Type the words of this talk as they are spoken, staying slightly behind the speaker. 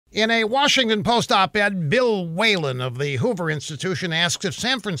In a Washington Post op-ed, Bill Whalen of the Hoover Institution asks if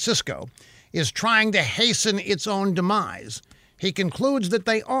San Francisco is trying to hasten its own demise. He concludes that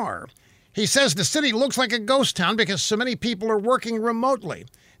they are. He says the city looks like a ghost town because so many people are working remotely.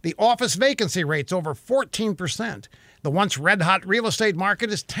 The office vacancy rate's over 14%. The once red-hot real estate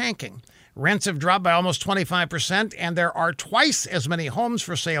market is tanking. Rents have dropped by almost 25%, and there are twice as many homes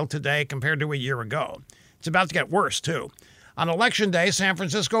for sale today compared to a year ago. It's about to get worse, too. On Election Day, San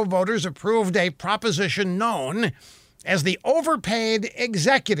Francisco voters approved a proposition known as the overpaid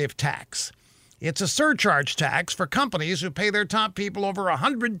executive tax. It's a surcharge tax for companies who pay their top people over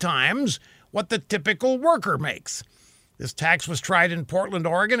 100 times what the typical worker makes. This tax was tried in Portland,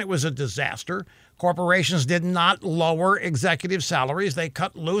 Oregon. It was a disaster. Corporations did not lower executive salaries. They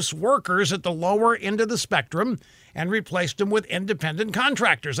cut loose workers at the lower end of the spectrum and replaced them with independent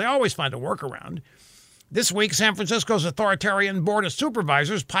contractors. They always find a workaround. This week, San Francisco's authoritarian board of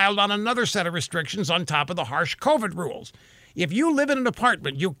supervisors piled on another set of restrictions on top of the harsh COVID rules. If you live in an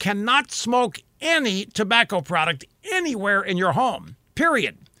apartment, you cannot smoke any tobacco product anywhere in your home,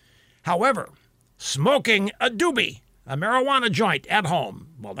 period. However, smoking a doobie, a marijuana joint at home,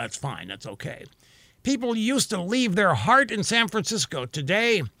 well, that's fine, that's okay. People used to leave their heart in San Francisco.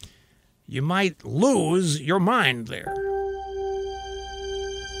 Today, you might lose your mind there.